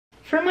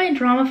For my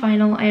drama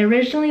final, I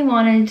originally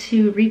wanted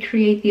to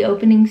recreate the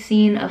opening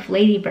scene of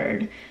Lady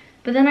Bird,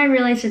 but then I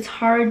realized it's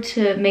hard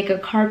to make a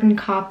carbon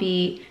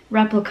copy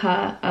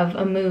replica of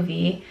a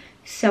movie,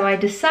 so I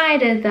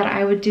decided that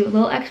I would do a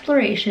little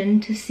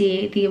exploration to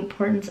see the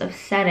importance of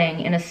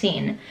setting in a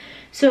scene.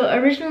 So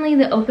originally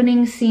the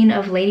opening scene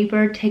of Lady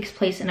Bird takes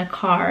place in a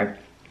car.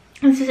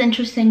 This is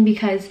interesting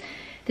because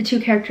the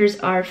two characters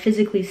are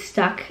physically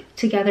stuck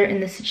together in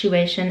this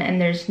situation and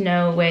there's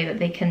no way that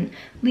they can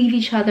leave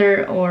each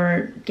other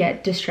or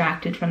get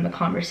distracted from the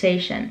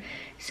conversation.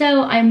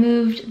 So I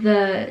moved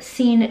the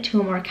scene to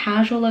a more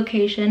casual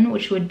location,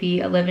 which would be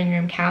a living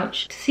room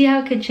couch, to see how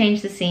I could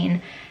change the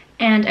scene.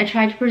 And I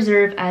tried to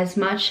preserve as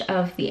much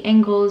of the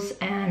angles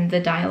and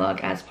the dialogue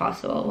as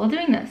possible while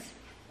doing this.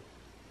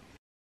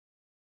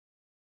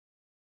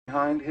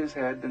 Behind his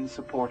head and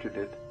supported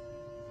it.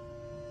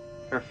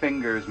 Her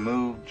fingers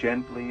moved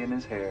gently in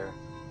his hair.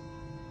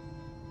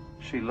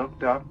 She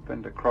looked up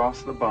and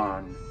across the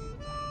barn,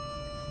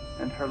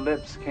 and her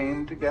lips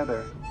came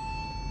together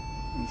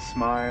and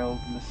smiled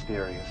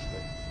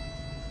mysteriously.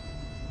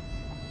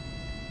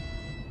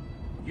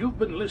 You've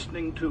been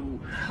listening to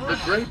The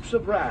Grapes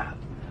of Wrath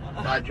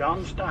by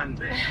John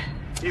Steinbeck.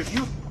 If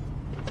you...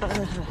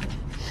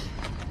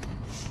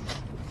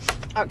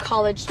 Our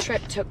college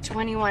trip took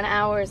 21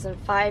 hours and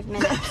 5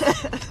 minutes.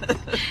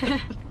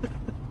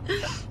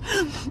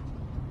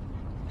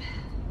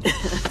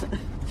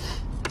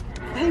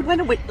 Hey, why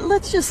don't we,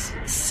 let's just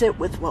sit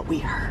with what we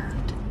heard.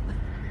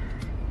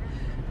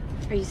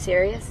 Are you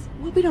serious?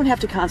 Well, we don't have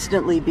to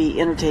constantly be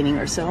entertaining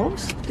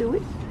ourselves, do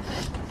we?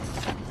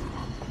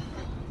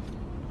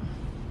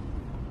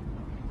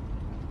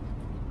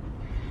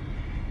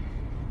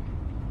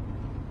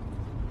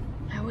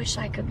 I wish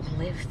I could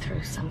live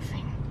through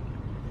something.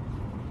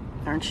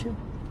 Aren't you?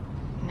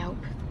 Nope.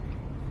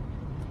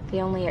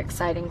 The only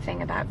exciting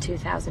thing about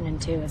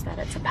 2002 is that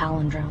it's a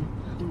palindrome.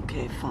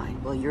 Okay,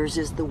 fine. Well, yours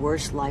is the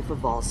worst life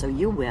of all, so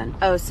you win.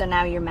 Oh, so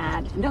now you're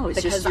mad? No,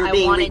 it's because just you're I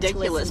being wanted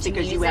ridiculous to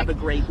because music. you have a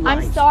great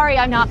life. I'm sorry,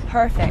 I'm not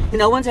perfect.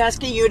 No one's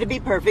asking you to be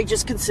perfect.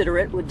 Just consider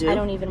it would do. I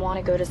don't even want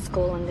to go to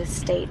school in this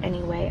state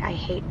anyway. I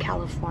hate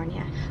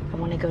California. I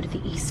want to go to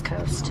the East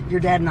Coast. Your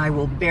dad and I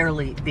will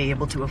barely be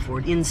able to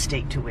afford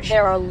in-state tuition.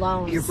 There are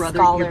loans, Your brother,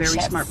 scholarships.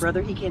 your very smart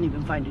brother, he can't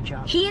even find a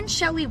job. He and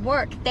Shelley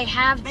work. They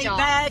have They jobs.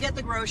 bag at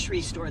the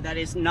grocery store. That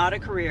is not a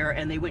career,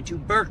 and they went to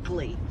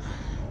Berkeley.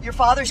 Your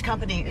father's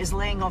company is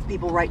laying off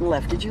people right and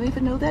left. Did you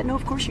even know that? No,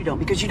 of course you don't,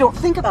 because you don't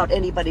think about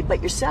anybody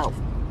but yourself.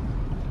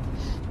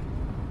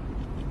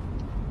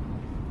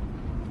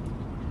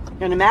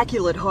 An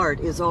immaculate heart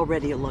is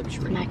already a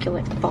luxury.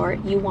 Immaculate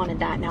fart. You wanted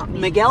that, not me.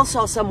 Miguel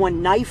saw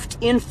someone knifed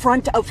in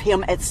front of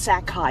him at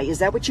Sac High. Is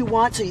that what you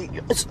want? So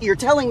you're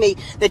telling me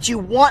that you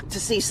want to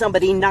see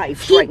somebody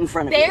knifed right in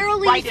front of you? He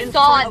barely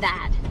saw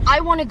that. I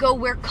want to go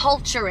where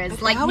culture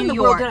is, like How in New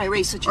the world York, did I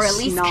raise such a or at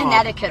least snob?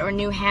 Connecticut or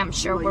New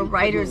Hampshire, Well, where you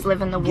writers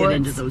live in the get woods.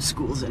 into those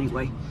schools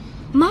anyway.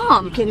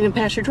 Mom, You can't even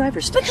pass your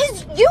driver's test.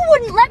 because you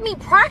wouldn't let me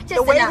practice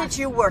The way enough. that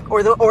you work,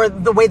 or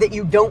the way that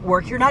you don't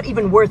work, you're not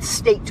even worth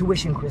state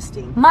tuition,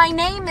 Christine. My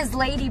name is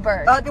Lady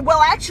Bird.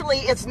 Well, actually,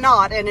 it's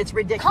not, and it's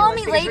ridiculous. Call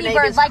me because your Lady name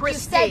Bird is like you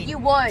Christine. said you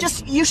would.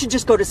 You should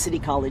just go to City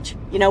College.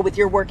 You know, with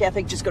your work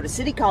ethic, just go to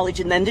City College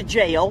and then to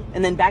jail,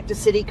 and then back to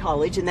City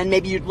College, and then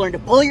maybe you'd learn to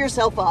pull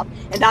yourself up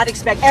and not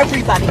expect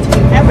everybody to do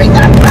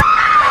everything.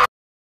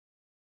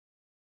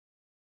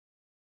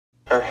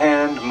 Her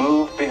hand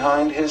moved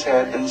behind his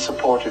head and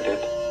supported it.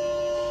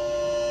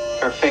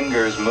 Her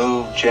fingers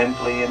moved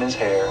gently in his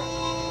hair.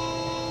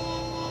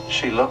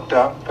 She looked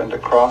up and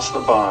across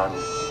the barn,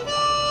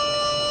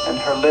 and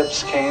her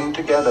lips came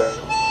together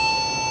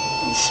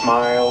and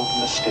smiled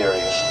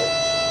mysteriously.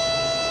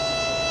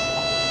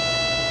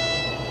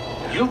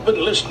 You've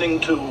been listening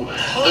to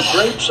The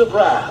Grapes of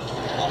Wrath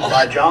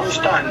by John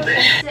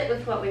Steinbeck. Sit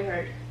with what we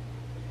heard.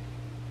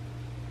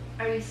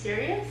 Are you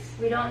serious?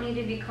 We don't need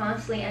to be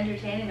constantly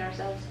entertaining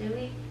ourselves, do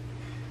we?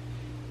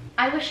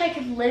 I wish I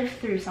could live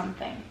through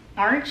something.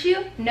 Aren't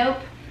you? Nope.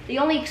 The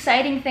only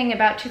exciting thing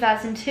about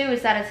 2002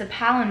 is that it's a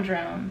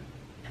palindrome.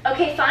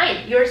 Okay,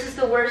 fine. Yours is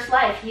the worst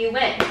life. You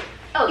win.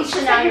 Oh, it's so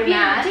just now you're being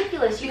mad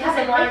ridiculous because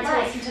I wanted to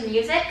listen to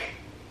music?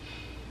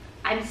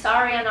 I'm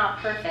sorry I'm not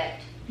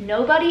perfect.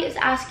 Nobody is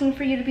asking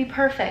for you to be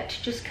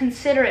perfect. Just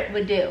consider it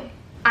would do.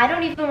 I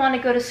don't even want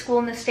to go to school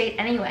in the state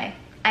anyway.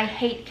 I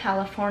hate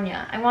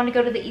California. I want to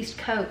go to the East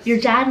Coast. Your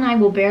dad and I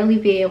will barely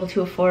be able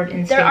to afford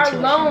in-state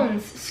tuition. There are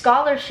loans,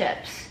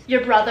 scholarships.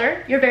 Your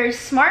brother, your very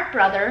smart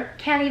brother,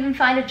 can't even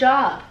find a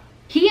job.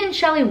 He and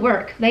Shelley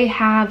work. They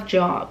have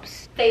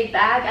jobs. They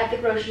bag at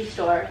the grocery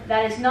store.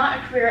 That is not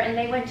a career, and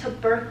they went to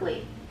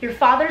Berkeley. Your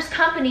father's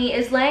company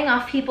is laying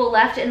off people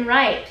left and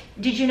right.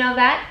 Did you know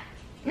that?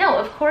 No,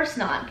 of course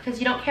not, because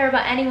you don't care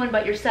about anyone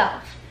but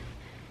yourself.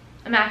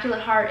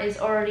 Immaculate heart is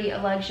already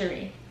a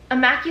luxury.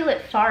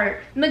 Immaculate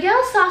fart.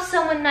 Miguel saw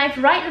someone knifed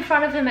right in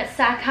front of him at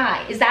Sac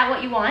High. Is that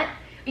what you want?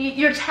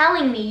 You're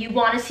telling me you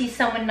want to see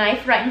someone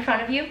knifed right in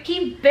front of you?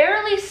 He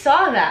barely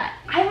saw that.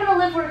 I want to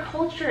live where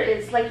culture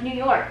is, like New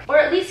York. Or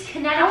at least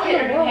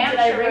Connecticut or New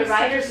Hampshire, where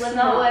writers live in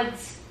the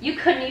woods. You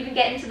couldn't even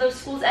get into those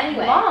schools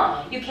anyway.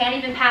 Mom. You can't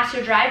even pass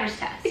your driver's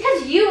test.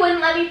 Because you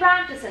wouldn't let me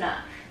practice enough.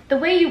 The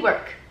way you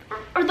work,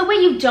 or the way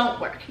you don't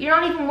work. You're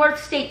not even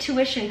worth state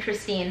tuition,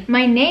 Christine.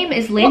 My name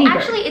is Ladybird. Well,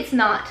 actually, it's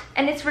not.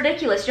 And it's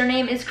ridiculous. Your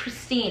name is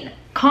Christine.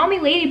 Call me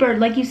Ladybird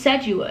like you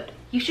said you would.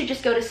 You should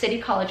just go to City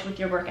College with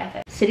your work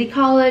ethic. City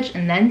College,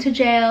 and then to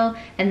jail,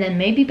 and then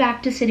maybe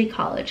back to City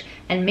College.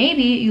 And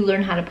maybe you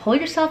learn how to pull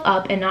yourself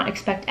up and not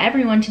expect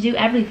everyone to do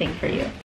everything for you.